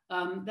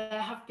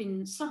 there have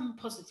been some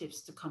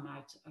positives to come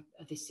out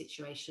of this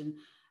situation,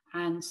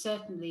 and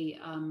certainly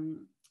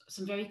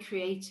some very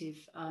creative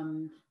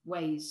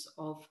ways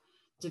of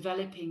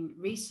developing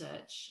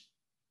research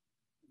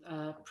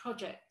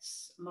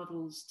projects,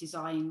 models,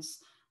 designs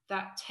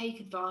that take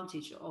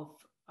advantage of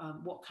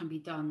what can be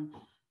done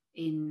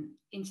in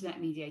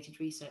internet-mediated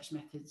research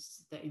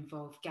methods that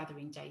involve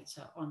gathering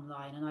data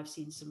online. And I've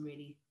seen some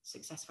really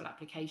successful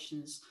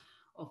applications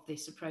of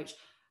this approach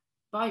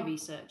by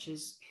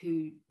researchers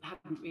who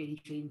hadn't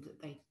really dreamed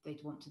that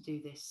they'd want to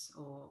do this,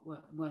 or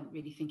weren't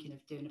really thinking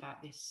of doing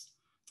about this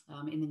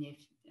in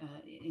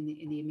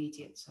the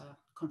immediate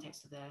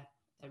context of their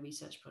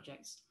research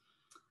projects.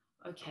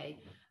 Okay,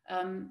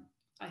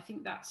 I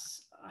think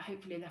that's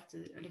hopefully left a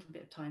little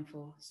bit of time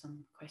for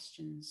some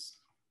questions.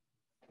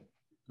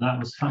 That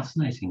was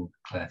fascinating,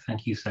 Claire.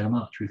 Thank you so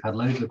much. We've had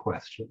loads of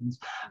questions,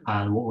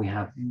 and what we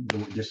have,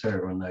 just so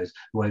everyone knows,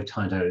 the way we've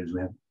timed out is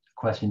we have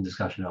question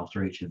discussion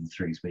after each of the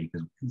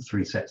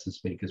three sets of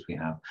speakers we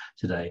have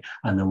today,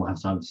 and then we'll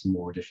have time for some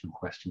more additional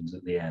questions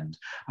at the end.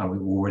 And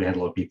we've already had a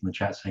lot of people in the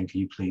chat saying,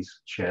 can you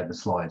please share the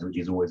slides, which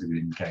is always a good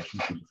indication.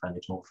 People found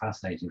it all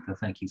fascinating, so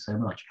thank you so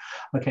much.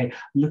 Okay,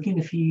 looking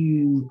at a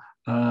few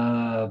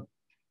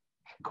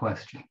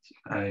questions.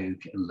 Okay,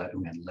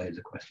 we had loads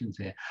of questions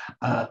here.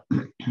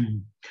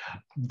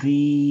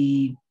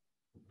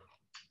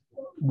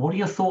 What are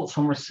your thoughts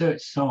on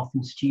research staff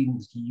and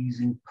students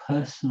using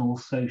personal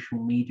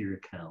social media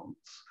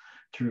accounts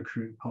to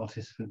recruit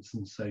participants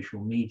on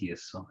social media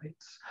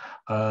sites,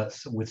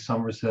 with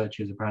some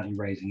researchers apparently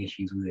raising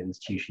issues within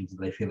institutions that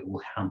they feel it will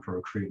hamper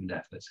recruitment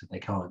efforts if they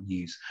can't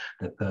use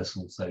their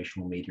personal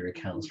social media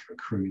accounts to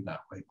recruit that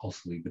way,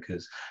 possibly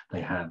because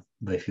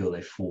they feel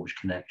they've forged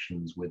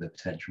connections with a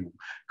potential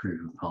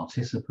group of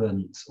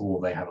participants, or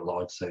they have a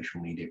large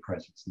social media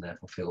presence and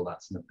therefore feel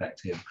that's an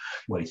effective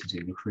way to do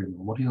recruitment.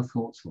 What are your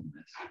thoughts on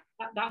this?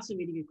 That's a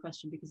really good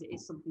question, because it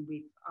is something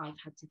I've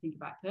had to think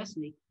about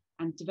personally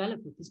and develop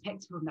a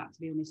perspective on that, to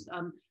be honest.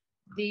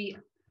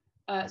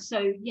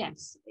 So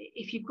yes,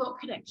 if you've got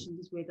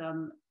connections with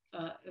a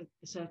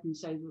certain,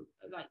 so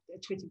like a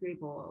Twitter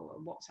group or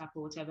WhatsApp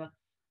or whatever,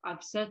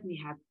 I've certainly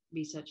had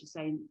researchers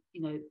saying,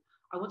 you know,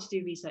 I want to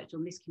do research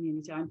on this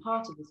community, I'm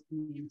part of this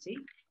community,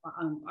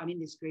 I'm in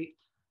this group.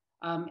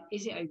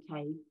 Is it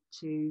okay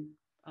to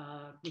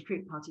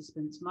recruit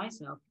participants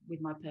myself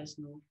with my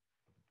personal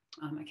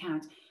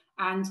account?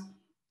 And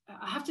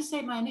I have to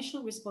say my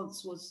initial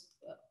response was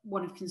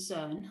one of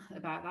concern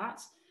about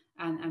that,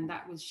 and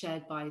that was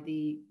shared by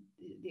the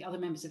other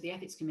members of the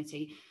ethics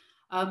committee.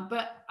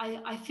 But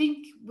I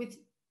think with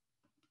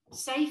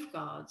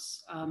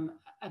safeguards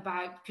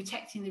about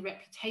protecting the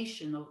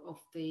reputation of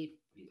the,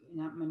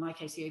 in my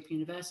case, the Open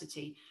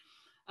University,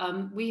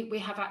 we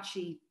have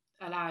actually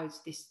allowed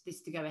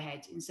this to go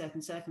ahead in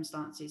certain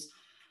circumstances,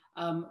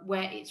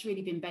 where it's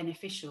really been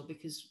beneficial,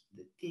 because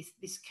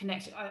this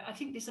connection, I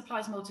think this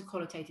applies more to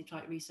qualitative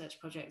type research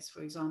projects,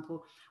 for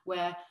example,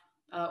 where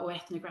or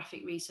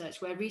ethnographic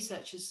research, where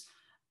researchers,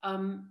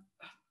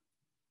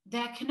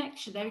 their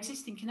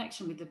existing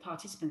connection with the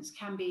participants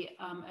can be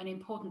an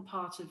important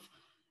part of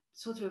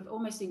sort of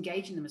almost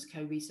engaging them as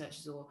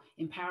co-researchers or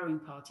empowering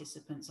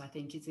participants, I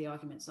think, is the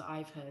arguments that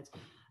I've heard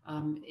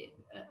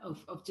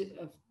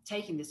of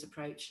taking this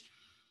approach.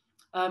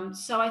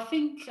 So I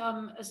think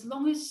as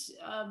long as,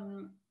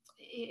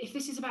 if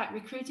this is about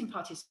recruiting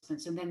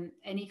participants and then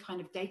any kind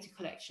of data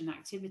collection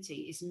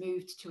activity is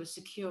moved to a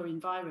secure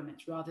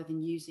environment rather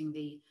than using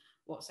the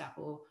WhatsApp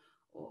or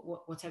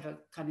whatever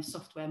kind of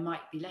software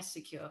might be less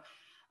secure,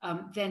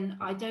 then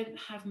I don't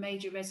have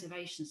major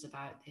reservations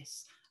about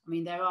this. I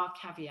mean, there are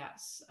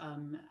caveats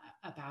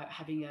about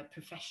having a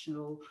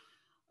professional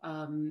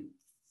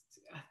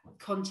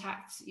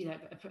contact, you know,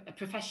 a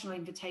professional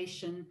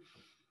invitation,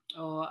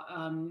 or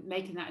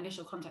making that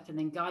initial contact and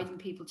then guiding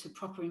people to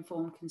proper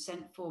informed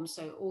consent forms.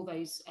 So all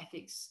those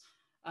ethics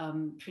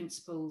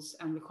principles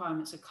and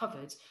requirements are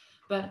covered,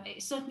 but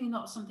it's certainly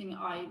not something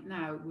I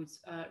now would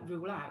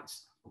rule out.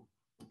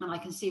 And I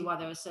can see why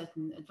there are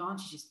certain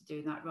advantages to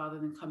doing that, rather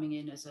than coming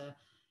in as a,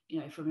 you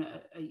know, from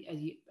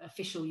a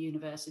official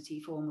university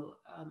formal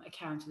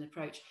account and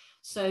approach.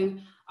 So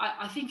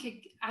I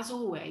think, as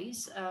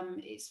always,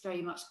 it's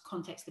very much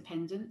context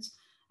dependent.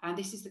 And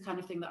this is the kind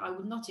of thing that I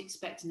would not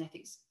expect an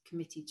ethics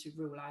committee to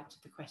rule out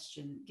of the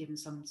question, given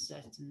some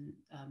certain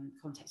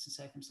context and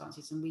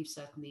circumstances. And we've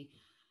certainly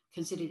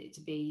considered it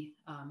to be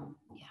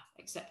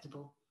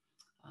acceptable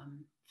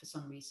for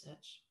some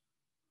research.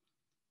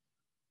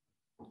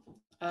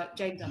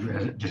 James.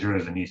 Just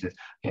realised the news.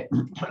 Okay.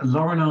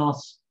 Lauren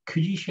asks,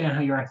 could you share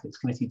how your ethics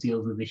committee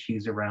deals with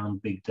issues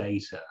around big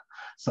data,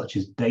 such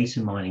as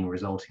data mining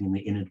resulting in the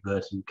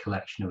inadvertent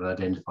collection of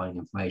identifying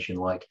information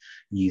like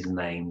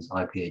usernames,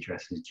 IP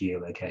addresses,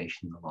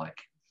 geolocation, and the like?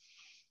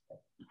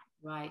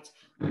 Right.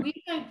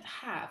 We don't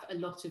have a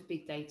lot of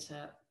big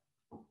data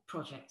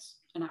projects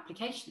and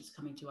applications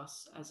coming to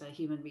us as a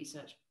human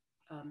research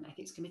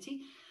ethics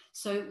committee.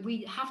 So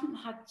we haven't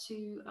had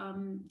to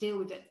deal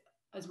with it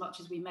as much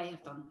as we may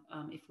have done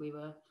if we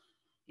were,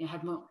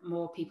 had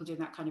more people doing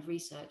that kind of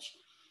research.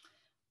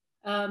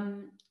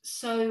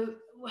 So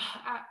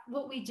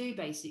what we do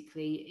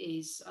basically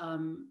is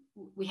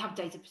we have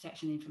data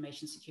protection and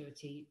information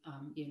security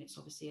units,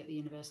 obviously, at the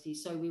university.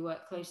 So we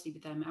work closely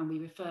with them and we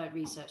refer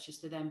researchers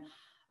to them.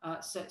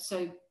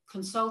 So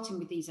consulting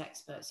with these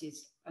experts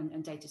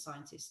and data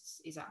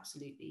scientists is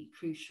absolutely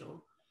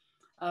crucial.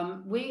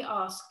 We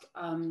ask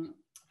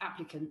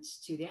applicants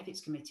to the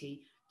ethics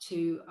committee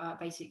to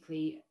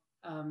basically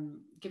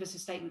give us a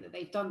statement that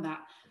they've done that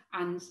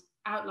and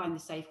outline the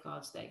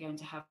safeguards they're going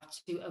to have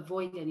to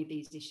avoid any of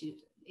these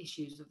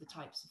issues of the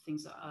types of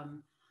things that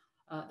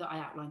that I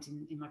outlined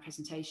in my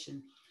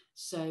presentation.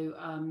 So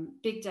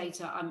big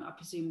data, I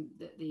presume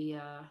that the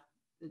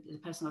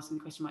person asking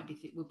the question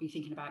would be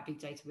thinking about big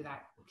data without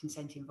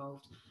consent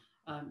involved.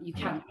 You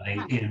can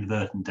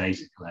inadvertent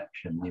data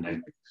collection,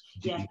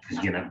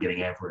 because you're not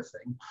getting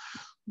everything.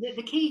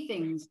 The key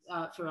things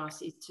for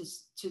us is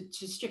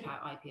to strip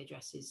out IP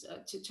addresses,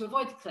 to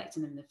avoid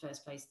collecting them in the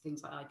first place,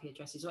 things like IP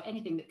addresses or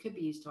anything that could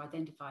be used to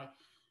identify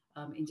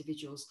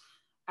individuals,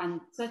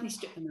 and certainly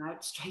strip them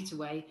out straight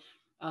away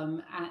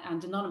and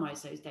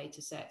anonymize those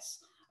data sets.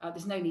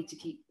 There's no need to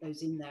keep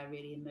those in there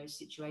really in most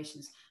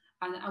situations.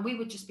 And we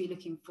would just be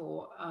looking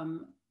for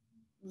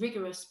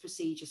rigorous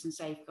procedures and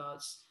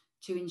safeguards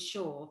to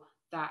ensure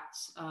that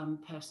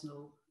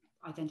personal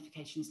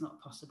identification is not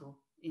possible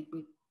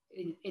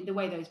in the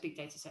way those big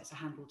data sets are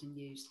handled and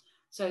used.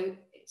 So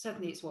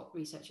certainly it's what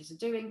researchers are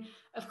doing.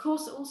 Of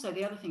course, also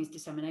the other thing is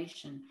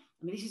dissemination.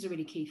 I mean, this is a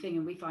really key thing,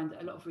 and we find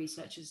that a lot of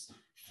researchers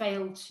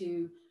fail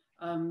to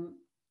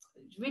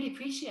really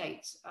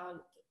appreciate,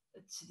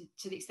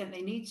 to the extent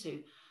they need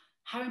to,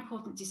 how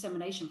important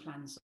dissemination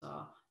plans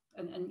are.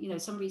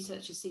 And some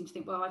researchers seem to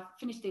think, well, I've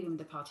finished dealing with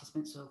the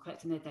participants or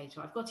collecting their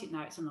data, I've got it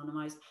now, it's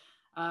anonymized.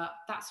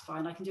 That's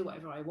fine, I can do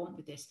whatever I want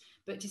with this.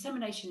 But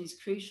dissemination is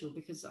crucial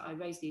because I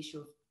raised the issue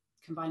of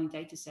combining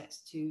data sets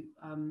to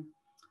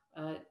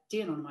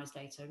de-anonymize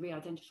data,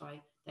 re-identify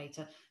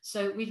data.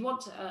 So we'd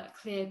want a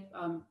clear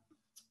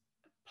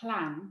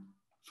plan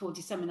for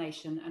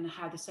dissemination and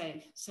how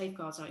the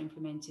safeguards are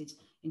implemented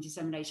in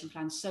dissemination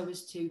plans so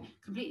as to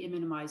completely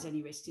minimize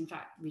any risks, in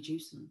fact,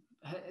 reduce them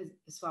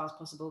as far as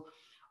possible,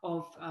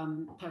 of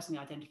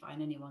personally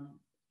identifying anyone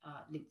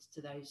linked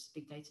to those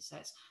big data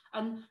sets.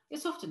 And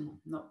it's often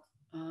not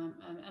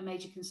a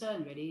major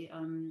concern, really.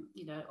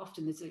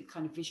 Often there's a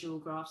kind of visual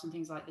graphs and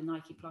things like the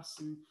Nike Plus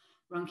and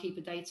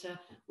Runkeeper data,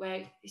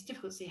 where it's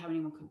difficult to see how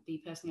anyone could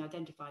be personally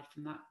identified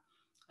from that.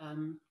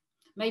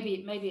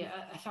 Maybe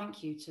a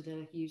thank you to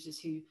the users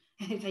who,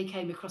 if they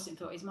came across it and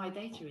thought, is my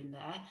data in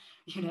there,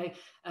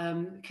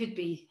 could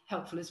be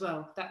helpful as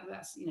well.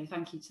 That's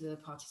thank you to the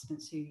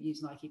participants who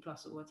use Nike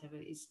Plus or whatever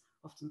is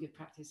often good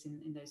practice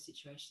in those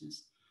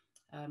situations.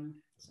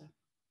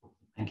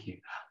 Thank you.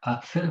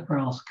 Philippa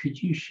asks, could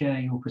you share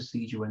your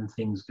procedure when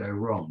things go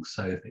wrong?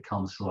 So if it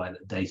comes to light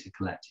that data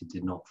collected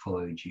did not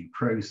follow due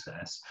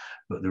process,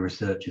 but the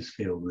researchers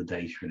feel the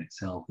data in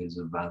itself is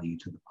of value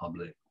to the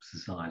public,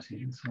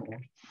 society, and so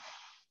on.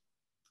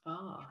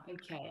 Ah,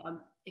 okay.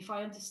 If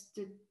I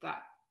understood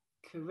that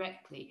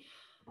correctly,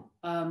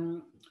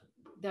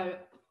 there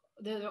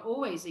are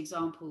always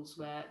examples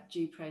where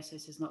due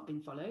process has not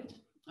been followed.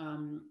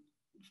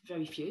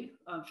 Very few,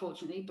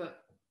 unfortunately,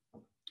 but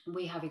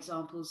we have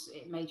examples.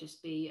 It may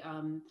just be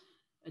a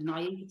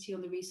naivety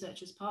on the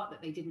researcher's part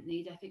that they didn't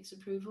need ethics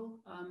approval.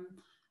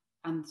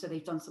 And so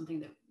they've done something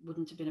that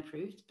wouldn't have been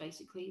approved,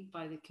 basically,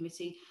 by the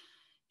committee.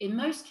 In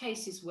most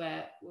cases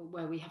where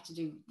we have to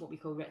do what we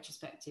call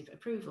retrospective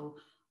approval,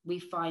 we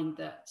find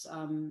that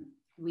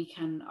we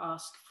can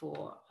ask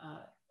for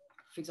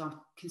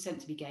example, consent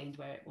to be gained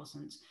where it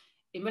wasn't.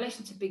 In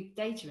relation to big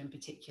data in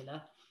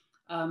particular,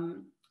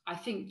 I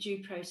think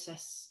due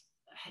process,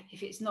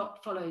 if it's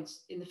not followed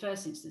in the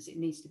first instance, that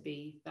needs to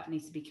be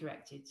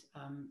corrected.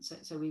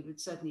 So we would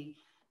certainly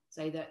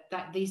say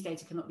that these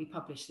data cannot be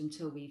published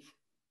until we've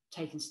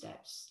taken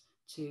steps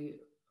to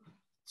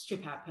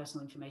strip out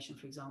personal information,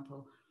 for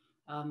example.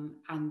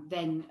 And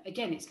then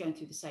again, it's going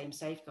through the same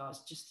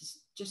safeguards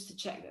just to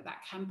check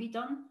that can be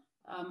done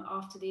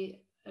after the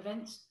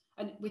event.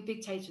 And with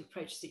big data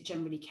approaches, it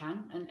generally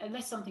can, and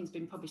unless something's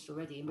been published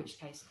already, in which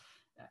case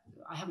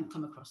I haven't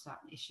come across that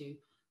issue,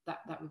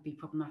 that would be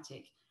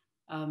problematic.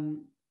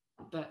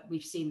 but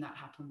we've seen that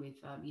happen with,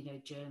 you know,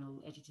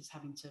 journal editors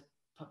having to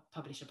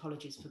publish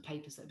apologies for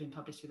papers that have been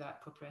published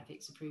without proper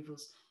ethics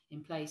approvals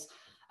in place.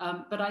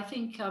 But I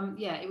think,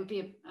 yeah, it would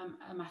be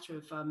a matter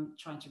of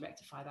trying to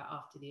rectify that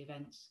after the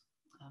event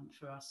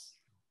for us.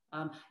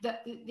 The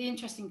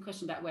interesting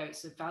question about where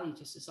it's of value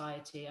to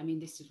society, I mean,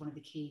 this is one of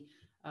the key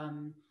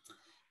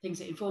things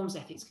that informs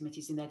ethics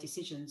committees in their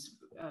decisions,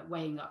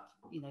 weighing up,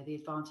 you know, the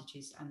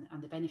advantages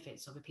and the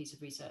benefits of a piece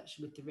of research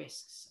with the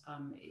risks.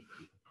 It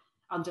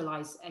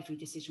underlies every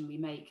decision we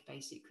make,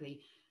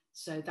 basically.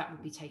 So that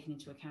would be taken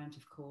into account,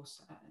 of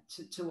course.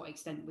 To what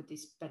extent would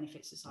this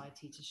benefit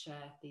society to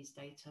share these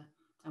data,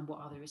 and what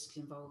are the risks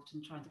involved,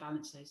 and trying to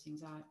balance those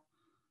things out.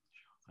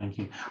 Thank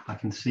you. I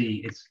can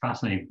see it's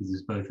fascinating because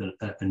it's both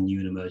a new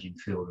and emerging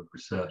field of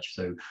research.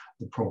 So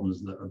the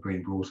problems that are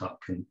being brought up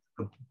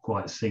are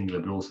quite singular,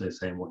 but also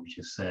saying what you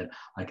just said,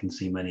 I can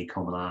see many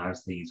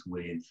commonalities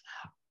with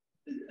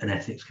an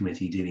ethics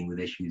committee dealing with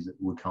issues that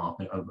would come up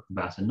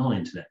about a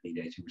non-internet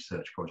mediated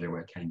research project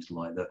where it came to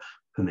light that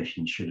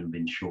permission should have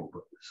been sought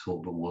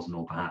but wasn't,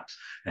 or perhaps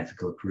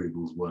ethical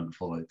approvals weren't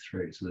followed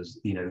through. So there's,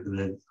 you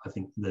know, I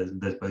think there's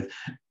both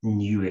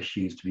new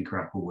issues to be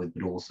grappled with,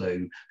 but also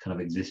kind of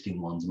existing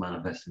ones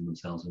manifesting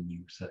themselves in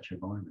new research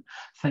environment.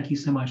 Thank you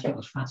so much. That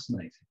was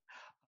fascinating.